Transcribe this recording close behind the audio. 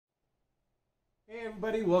Hey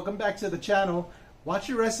everybody, welcome back to the channel. Watch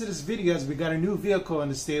the rest of this video as we got a new vehicle on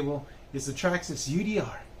the stable. It's the Traxxas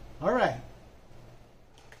UDR. Alright.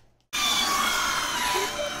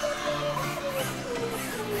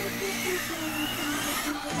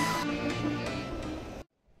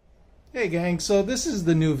 Hey gang, so this is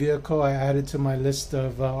the new vehicle I added to my list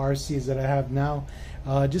of RCs that I have now.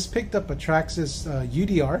 Just picked up a Traxxas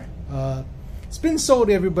UDR. It's been sold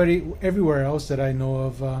to everywhere else that I know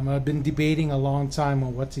of. I've been debating a long time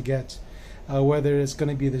on what to get, whether it's going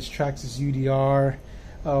to be this Traxxas UDR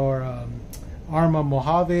or Arrma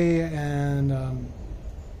Mojave, and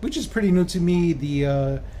which is pretty new to me,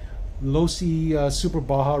 the Losi Super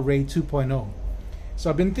Baja Ray 2.0. So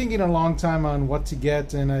I've been thinking a long time on what to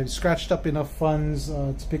get, and I've scratched up enough funds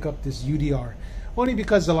to pick up this UDR. Only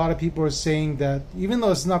because a lot of people are saying that even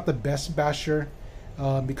though it's not the best basher,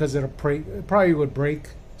 because it probably would break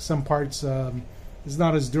some parts, it's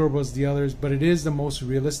not as durable as the others, but it is the most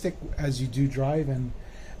realistic as you do drive and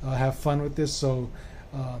have fun with this. So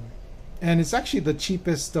and it's actually the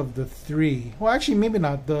cheapest of the three. Well, actually maybe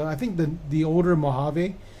not. I think the older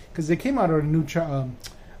Mojave, because they came out with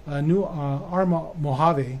a new Arrma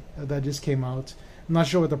Mojave that just came out. I'm not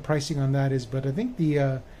sure what the pricing on that is, but I think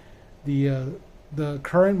the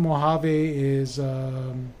current Mojave is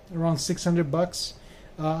around $600.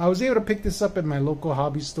 I was able to pick this up at my local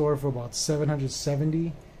hobby store for about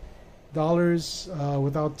 $770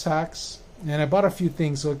 without tax, and I bought a few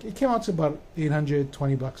things, so it came out to about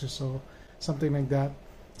 $820 or so, something like that.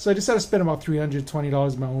 So I decided to spend about $320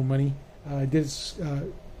 of my own money. I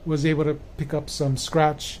was able to pick up some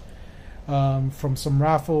scratch from some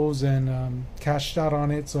raffles and cashed out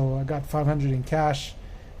on it, so I got $500 in cash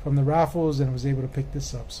from the raffles and was able to pick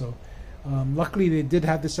this up. So luckily they did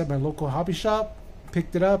have this at my local hobby shop.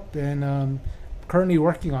 Picked it up and currently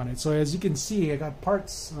working on it. So as you can see, I got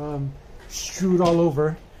parts strewed all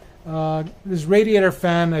over. This radiator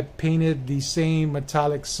fan I painted the same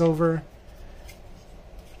metallic silver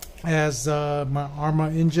as my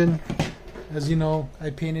Arrma engine. As you know, I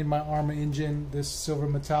painted my Arrma engine this silver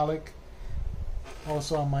metallic.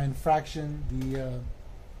 Also on my infraction,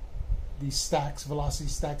 the stacks, velocity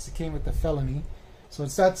stacks that came with the felony. So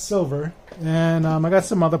it's that silver, and I got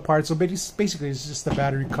some other parts. So basically it's just the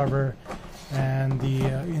battery cover and the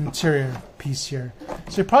interior piece here.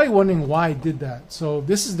 So you're probably wondering why I did that. So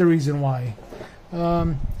this is the reason why.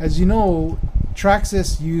 As you know,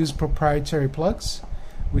 Traxxas use proprietary plugs,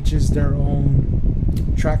 which is their own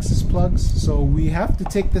Traxxas plugs. So we have to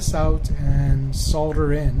take this out and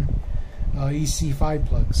solder in EC5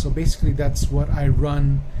 plugs. So basically that's what I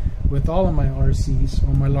run with all of my RCs,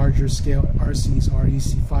 or my larger scale RCs, are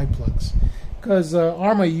EC5 plugs, because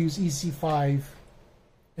Arrma use EC5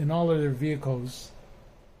 in all of their vehicles.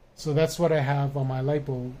 So that's what I have on my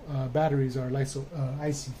LiPo batteries, are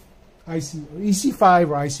EC5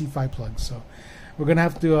 or IC5 plugs. So we're gonna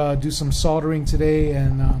have to do some soldering today,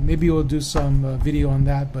 and maybe we'll do some video on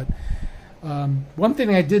that. But one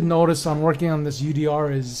thing I did notice on working on this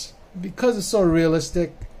UDR is, because it's so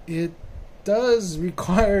realistic, it does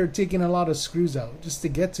require taking a lot of screws out just to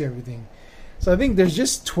get to everything. So I think there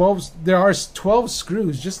are 12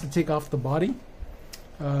 screws just to take off the body,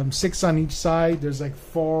 6 on each side. There's like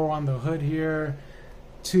 4 on the hood here,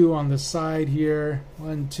 2 on the side here,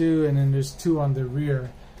 1, 2, and then there's 2 on the rear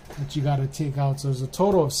that you got to take out. So there's a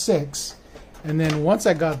total of 6. And then once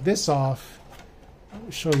I got this off, I'll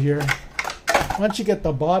show here, once you get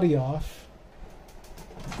the body off,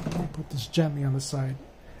 let me put this gently on the side.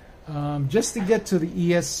 Just to get to the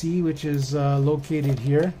ESC, which is located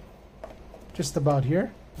here, just about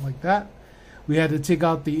here, like that, we had to take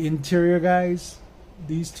out the interior guys,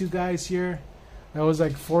 these 2 guys here. That was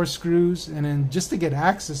like 4 screws, and then just to get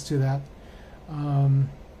access to that, I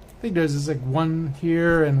think there's like 1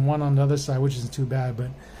 here and 1 on the other side, which isn't too bad, but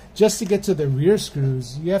just to get to the rear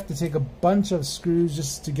screws, you have to take a bunch of screws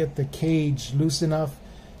just to get the cage loose enough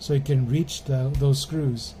so you can reach those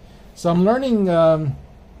screws. So I'm learning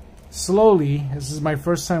slowly, this is my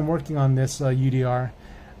first time working on this UDR,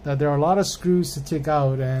 that there are a lot of screws to take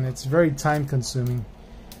out, and it's very time consuming.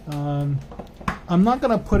 I'm not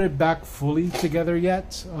going to put it back fully together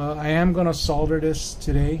yet. I am going to solder this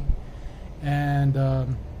today, and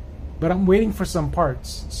but I'm waiting for some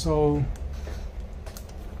parts. So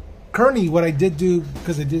currently what I did do,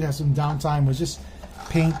 because I did have some downtime, was just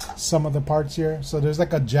paint some of the parts here. So there's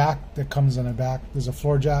like a jack that comes in the back, there's a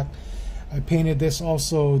floor jack. I painted this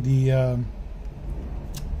also, the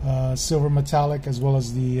silver metallic, as well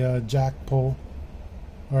as the jack pole,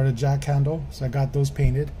 or the jack handle. So I got those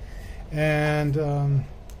painted, and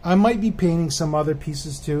I might be painting some other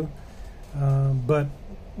pieces too, but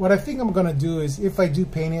what I think I'm gonna do is, if I do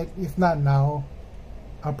paint it, if not now,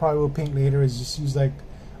 I probably will paint later, is just use like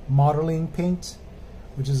modeling paint,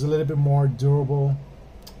 which is a little bit more durable,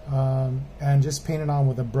 and just paint it on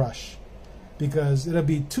with a brush, because it'll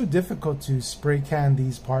be too difficult to spray can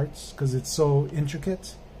these parts because it's so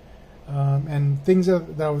intricate. And things that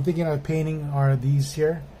I'm thinking of painting are these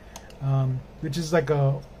here, which is like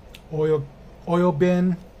a oil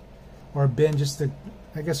bin, or a bin just to,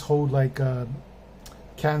 I guess, hold like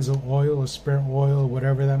cans of oil or spare oil or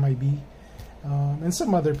whatever that might be, and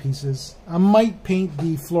some other pieces. I might paint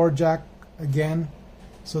the floor jack again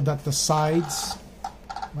so that the sides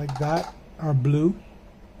like that are blue,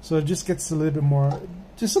 so it just gets a little bit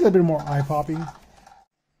more, eye-popping.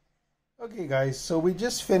 Okay guys, so we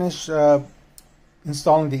just finished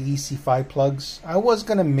installing the EC5 plugs. I was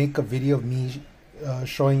gonna make a video of me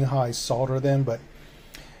showing you how I solder them, but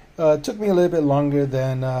it took me a little bit longer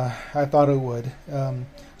than I thought it would.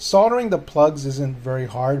 Soldering the plugs isn't very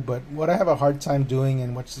hard, but what I have a hard time doing,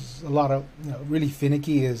 and which is a lot of really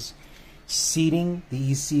finicky, is seating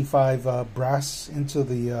the EC5 brass into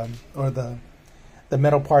the or the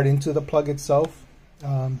metal part into the plug itself.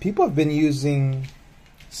 People have been using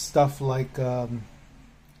stuff like a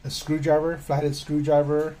screwdriver, flathead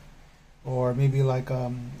screwdriver, or maybe like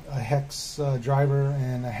a hex driver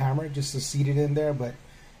and a hammer just to seat it in there, but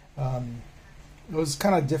it was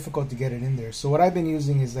kind of difficult to get it in there. So what I've been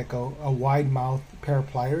using is like a wide mouth pair of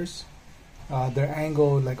pliers. They're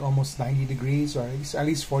angled like almost 90 degrees, or at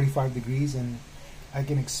least 45 degrees, and I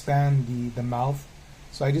can expand the mouth.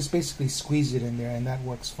 So I just basically squeeze it in there, and that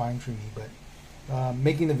works fine for me. But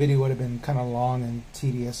making the video would have been kind of long and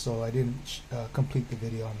tedious, so I didn't complete the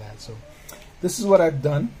video on that. So this is what I've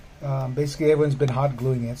done. Basically everyone's been hot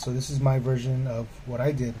gluing it, so this is my version of what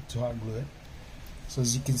I did to hot glue it. So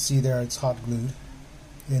as you can see there, it's hot glued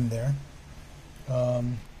in there,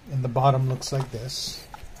 and the bottom looks like this.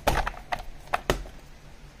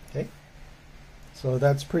 Okay, so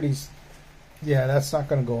that's pretty, yeah, that's not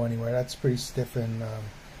going to go anywhere. That's pretty stiff and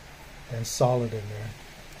solid in there.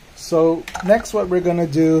 So next, what we're going to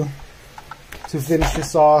do to finish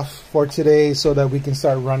this off for today so that we can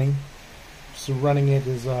start running, so running it,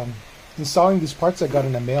 is installing these parts I got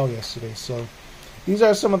in the mail yesterday. So these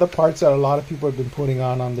are some of the parts that a lot of people have been putting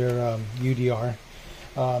on their UDR.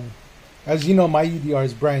 As you know, my UDR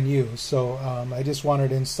is brand new, so I just wanted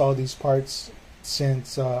to install these parts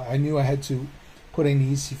since I knew I had to put in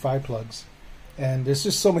the EC5 plugs. And there's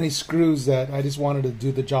just so many screws that I just wanted to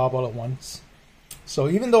do the job all at once. So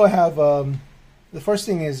even though I have, the first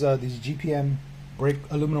thing is these GPM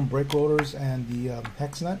aluminum brake rotors and the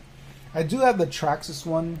hex nut. I do have the Traxxas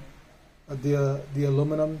one, the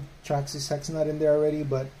aluminum Traxxas hex nut in there already,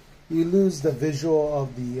 but you lose the visual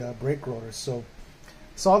of the brake rotors. So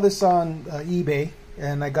saw this on eBay,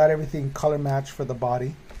 and I got everything color matched for the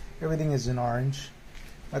body. Everything is in orange.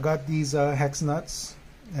 I got these hex nuts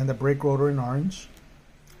and the brake rotor in orange.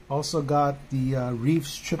 Also got the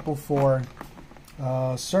Reefs 444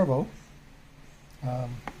 servo.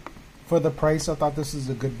 For the price, I thought this is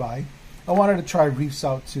a good buy. I wanted to try Reefs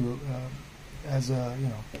out too, as a,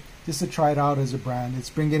 just to try it out as a brand.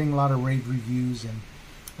 It's been getting a lot of rave reviews, and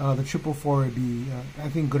the 444 would be, I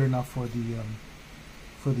think, good enough for the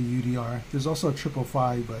UDR. There's also a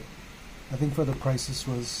 555, but I think for the price,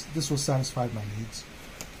 this will satisfy my needs.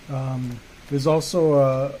 There's also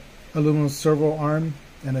a aluminum servo arm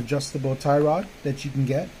and adjustable tie rod that you can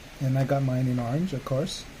get, and I got mine in orange, of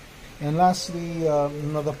course. And lastly,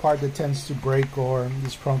 another part that tends to break or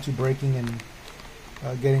is prone to breaking and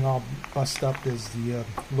getting all bust up is the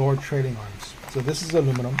lower trailing arms. So this is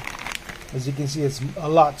aluminum. As you can see, it's a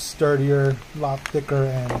lot sturdier, a lot thicker,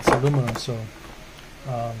 and it's aluminum, so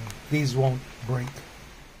these won't break.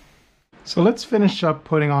 So let's finish up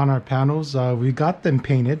putting on our panels. We got them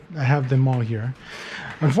painted. I have them all here.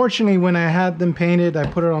 Unfortunately, when I had them painted, I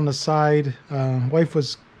put it on the side. Wife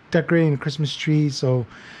was decorating the Christmas tree, so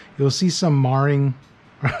you'll see some marring,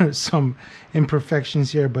 some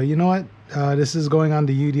imperfections here. But you know what? This is going on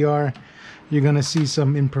the UDR. You're gonna see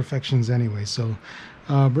some imperfections anyway. So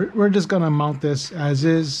we're just gonna mount this as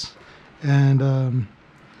is, and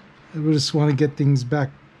we just want to get things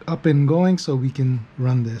back up and going so we can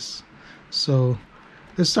run this. So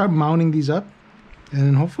let's start mounting these up, and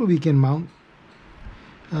then hopefully we can mount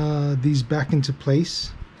these back into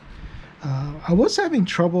place. I was having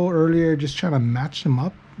trouble earlier just trying to match them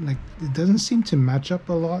up. Like, it doesn't seem to match up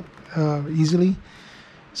a lot easily.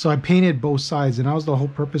 So I painted both sides, and that was the whole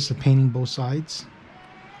purpose of painting both sides,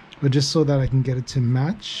 but just so that I can get it to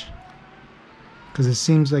match, because it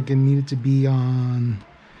seems like it needed to be on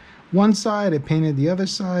one side. I painted the other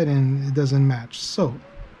side and it doesn't match. So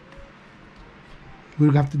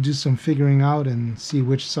we'll have to do some figuring out and see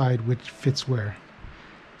which side which fits where.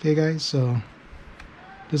 Okay guys, so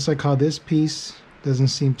just like how this piece doesn't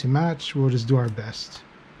seem to match, we'll just do our best.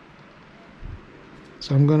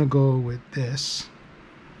 So I'm gonna go with this.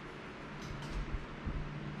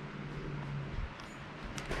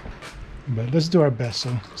 But let's do our best. So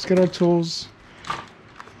let's get our tools.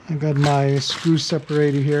 I got my screw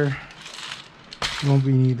separator here. Won't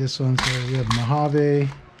we need this one? So we have Mojave.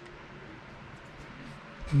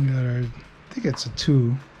 We got our, I think it's a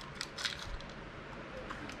 2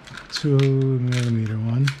 millimeter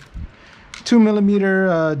one. 2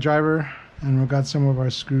 millimeter driver, and we've got some of our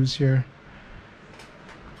screws here.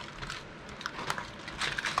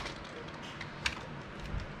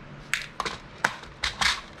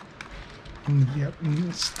 Yep,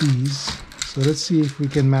 it's these. So let's see if we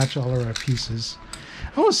can match all of our pieces.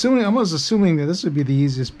 I was assuming that this would be the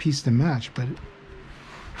easiest piece to match, but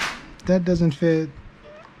that doesn't fit.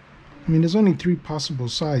 I mean, there's only 3 possible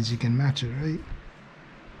sides you can match it, right?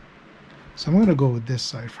 So I'm gonna go with this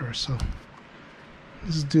side first. So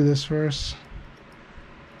let's do this first.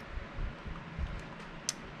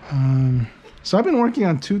 So I've been working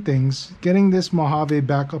on 2 things: getting this Mojave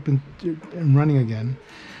back up and running again.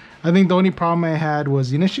 I think the only problem I had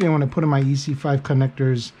was initially when I put in my EC5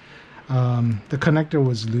 connectors, the connector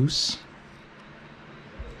was loose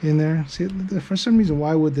in there. See, for some reason,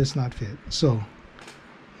 why would this not fit? So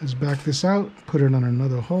let's back this out, put it on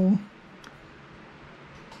another hole.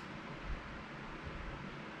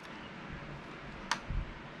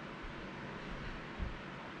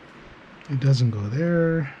 It doesn't go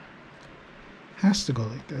there. Has to go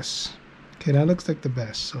like this. Okay, that looks like the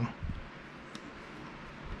best. So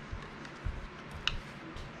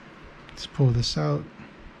let's pull this out.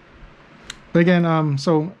 But again,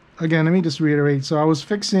 so again, let me just reiterate. So I was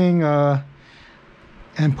fixing and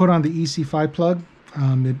put on the EC5 plug.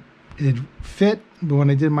 It fit, but when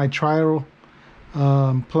I did my trial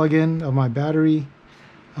plug-in of my battery,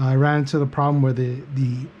 I ran into the problem where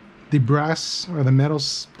the brass or the metal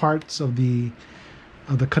parts of the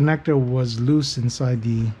connector was loose inside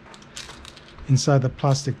the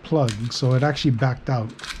plastic plug, so it actually backed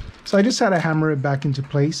out. So I just had to hammer it back into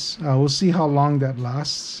place. We'll see how long that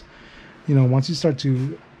lasts. You know, once you start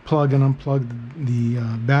to plug and unplug the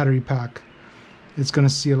battery pack, it's going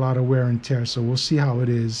to see a lot of wear and tear. So we'll see how it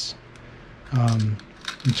is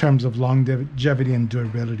in terms of longevity and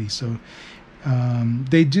durability. So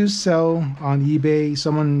they do sell on eBay.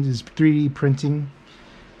 Someone is 3D printing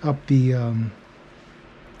up the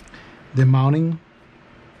mounting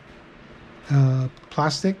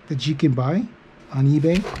plastic that you can buy on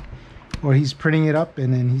eBay, or he's printing it up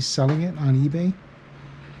and then he's selling it on eBay.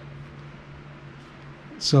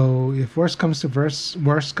 So if worst comes to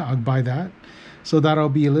worst, I'll buy that. So that'll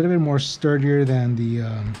be a little bit more sturdier than the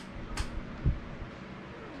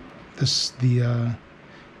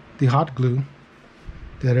hot glue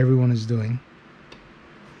that everyone is doing.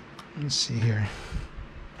 Let's see here.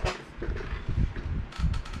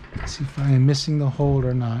 Let's see if I am missing the hole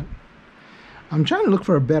or not. I'm trying to look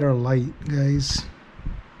for a better light, guys.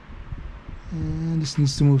 And this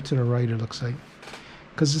needs to move to the right, it looks like.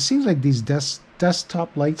 Because it seems like these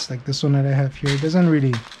desktop lights, like this one that I have here, doesn't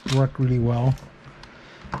really work really well.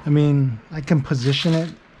 I mean, I can position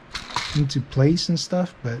it into place and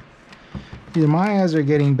stuff, but either my eyes are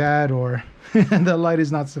getting bad or the light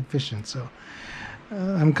is not sufficient. So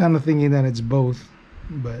I'm kind of thinking that it's both,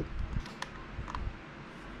 but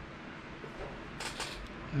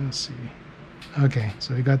let's see. Okay,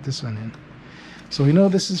 so we got this one in. So we know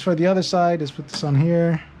this is for the other side. Let's put this on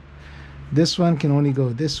here. This one can only go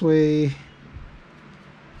this way,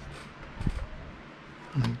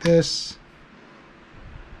 like this.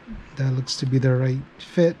 That looks to be the right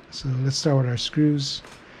fit. So let's start with our screws.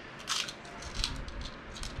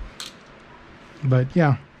 But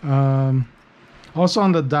yeah, also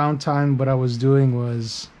on the downtime, what I was doing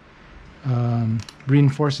was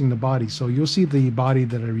reinforcing the body. So you'll see the body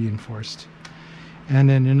that I reinforced. And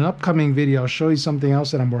then in an upcoming video, I'll show you something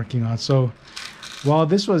else that I'm working on. So while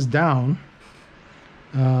this was down,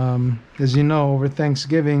 as you know, over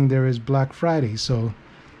Thanksgiving, there is Black Friday. So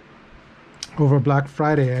over Black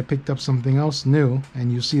Friday, I picked up something else new,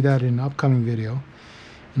 and you'll see that in an upcoming video.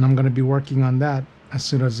 And I'm going to be working on that as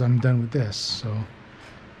soon as I'm done with this. So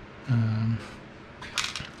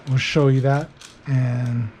we'll show you that.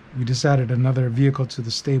 And we just added another vehicle to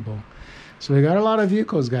the stable. So we got a lot of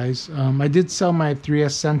vehicles, guys. I did sell my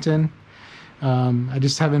 3S Sentin. I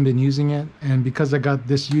just haven't been using it. And because I got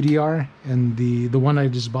this UDR and the one I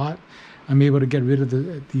just bought, I'm able to get rid of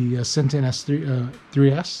the Centene S3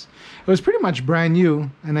 3S. It was pretty much brand new,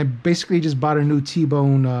 and I basically just bought a new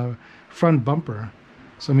T-bone front bumper.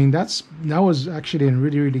 So I mean that was actually in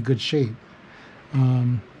really good shape.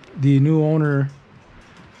 The new owner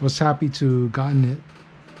was happy to gotten it,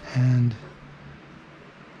 and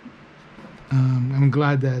I'm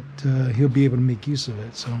glad that he'll be able to make use of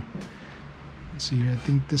it. So let's see here. I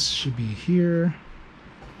think this should be here.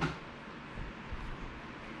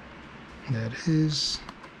 That is.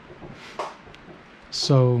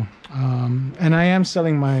 So, and I am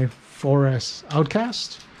selling my 4S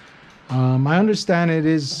Outcast. I understand it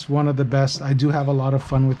is one of the best. I do have a lot of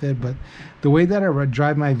fun with it, but the way that I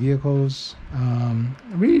drive my vehicles, I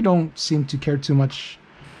really don't seem to care too much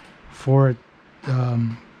for it,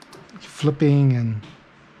 flipping and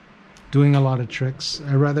doing a lot of tricks.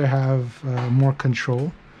 I rather have more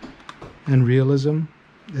control and realism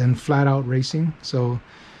than flat out racing. So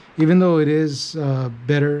even though it is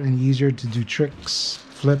better and easier to do tricks,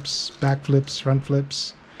 flips, back flips, front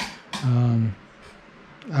flips,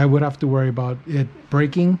 I would have to worry about it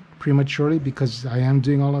breaking prematurely because I am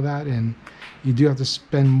doing all of that, and you do have to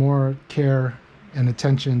spend more care and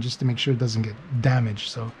attention just to make sure it doesn't get damaged.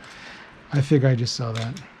 So I figure I just sell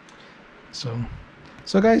that.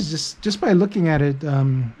 So guys, just by looking at it,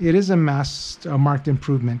 it is a marked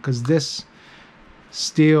improvement, because this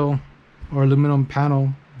steel or aluminum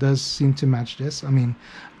panel does seem to match this. I mean,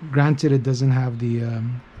 granted, it doesn't have the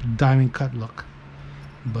diamond cut look,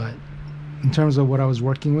 but in terms of what I was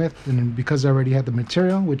working with, and because I already had the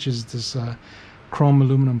material, which is this chrome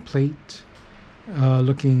aluminum plate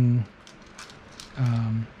looking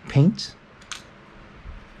paint,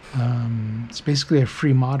 it's basically a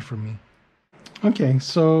free mod for me. Okay,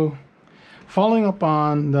 so following up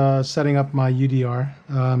on the setting up my UDR,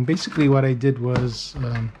 basically what I did was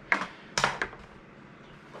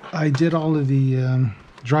I did all of the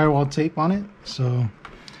drywall tape on it. So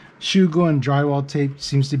shoe glue and drywall tape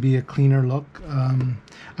seems to be a cleaner look.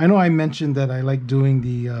 I know I mentioned that I like doing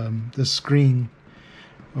the screen,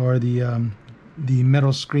 or the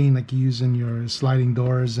metal screen like you use in your sliding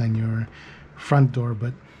doors and your front door,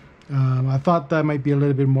 but I thought that might be a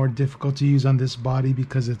little bit more difficult to use on this body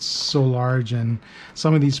because it's so large, and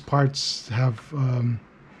some of these parts have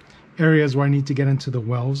areas where I need to get into the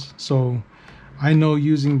wells. So I know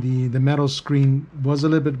using the metal screen was a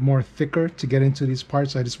little bit more thicker to get into these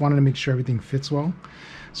parts. I just wanted to make sure everything fits well.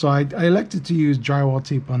 So I elected to use drywall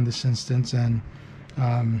tape on this instance, and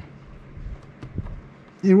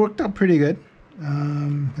it worked out pretty good,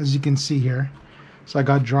 as you can see here. So I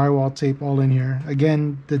got drywall tape all in here.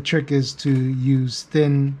 Again, the trick is to use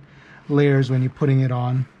thin layers when you're putting it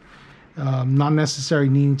on, not necessarily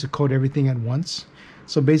needing to coat everything at once.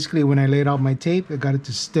 So basically when I laid out my tape, I got it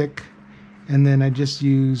to stick, and then I just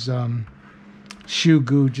use shoe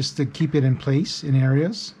glue just to keep it in place in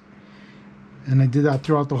areas. And I did that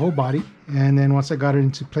throughout the whole body. And then once I got it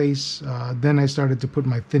into place, then I started to put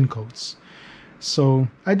my thin coats. So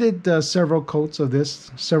I did several coats of this,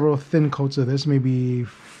 several thin coats of this, maybe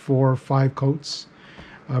 4 or 5 coats,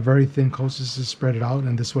 very thin coats, just to spread it out,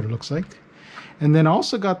 and this is what it looks like. And then I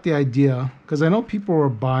also got the idea, because I know people were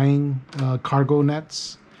buying cargo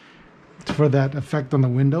nets for that effect on the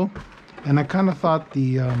window, and I kind of thought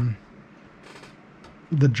the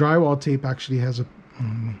drywall tape actually has a,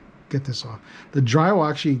 get this off, the drywall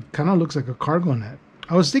actually kind of looks like a cargo net.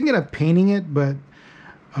 I was thinking of painting it, but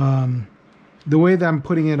the way that I'm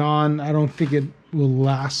putting it on, I don't think it will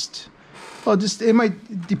last. Well, just it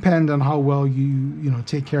might depend on how well you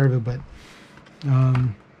take care of it, but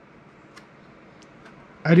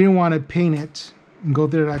I didn't want to paint it and go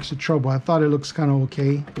through that extra trouble. I thought it looks kind of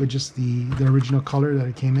okay with just the original color that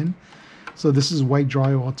it came in. So this is white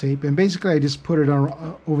drywall tape, and basically I just put it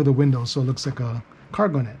on over the window so it looks like a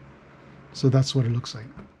cargo net. So that's what it looks like.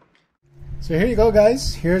 So here you go,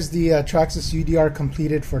 guys. Here's the Traxxas UDR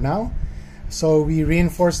completed for now. So we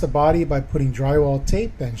reinforced the body by putting drywall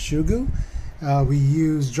tape and shoe glue. We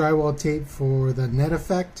used drywall tape for the net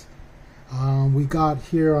effect. We got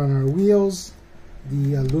here on our wheels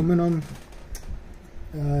the aluminum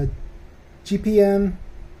GPM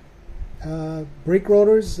brake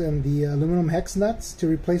rotors and the aluminum hex nuts to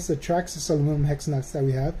replace the Traxxas aluminum hex nuts that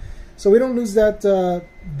we have. So we don't lose that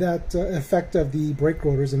effect of the brake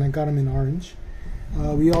rotors, and I got them in orange.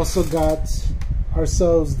 We also got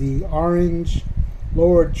ourselves the orange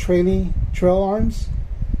lower trail arms.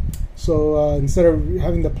 So instead of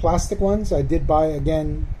having the plastic ones, I did buy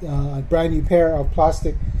again a brand new pair of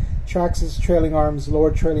plastic Traxxas trailing arms,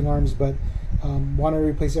 lower trailing arms, but want to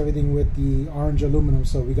replace everything with the orange aluminum.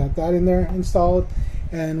 So we got that in there installed.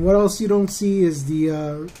 And what else you don't see is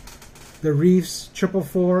the the Reefs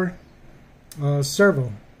 444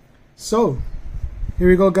 servo. So here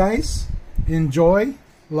we go, guys. Enjoy,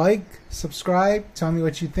 like, subscribe, tell me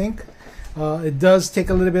what you think. It does take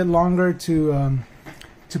a little bit longer to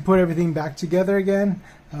put everything back together again.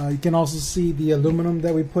 You can also see the aluminum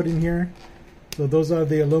that we put in here. So those are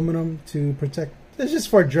the aluminum to protect. It's just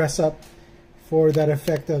for dress up, for that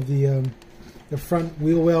effect of the front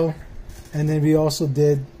wheel well. And then we also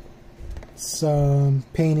did some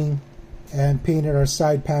painting and painted our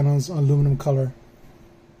side panels aluminum color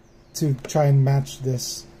to try and match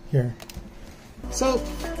this here. So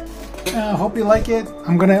hope you like it.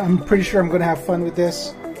 I'm pretty sure I'm gonna have fun with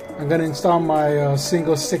this. I'm gonna install my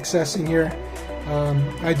single 6S in here.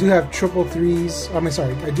 I do have triple threes.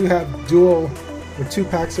 I do have dual or 2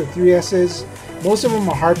 packs of 3S's. Most of them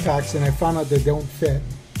are hard packs, and I found out they don't fit.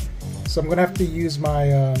 So I'm gonna have to use my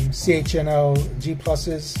CHNL G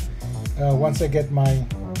pluses once I get my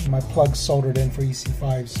plugs soldered in for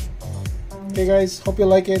EC5s. Okay, guys, hope you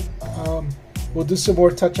like it. We'll do some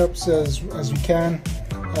more touch-ups as we can.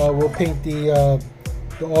 We'll paint the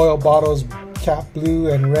oil bottles cap blue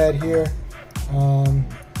and red here.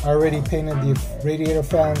 I already painted the radiator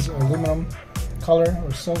fans aluminum color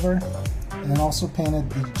or silver, and also painted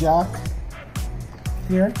the jack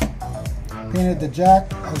here. Painted the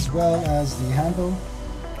jack as well as the handle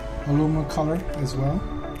aluminum color as well,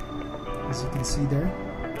 as you can see there.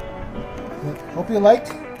 But hope you like.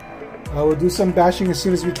 We'll do some bashing as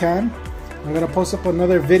soon as we can. I'm gonna post up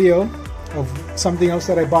another video of something else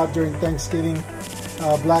that I bought during Thanksgiving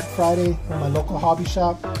Black Friday from my local hobby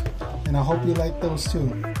shop, and I hope you like those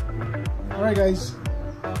too. Alright, guys,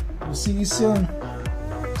 we'll see you soon.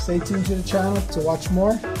 Stay tuned to the channel to watch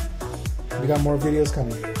more. We got more videos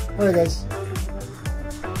coming. Alright, guys,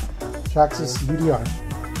 Traxxas UDR.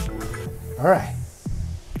 Alright.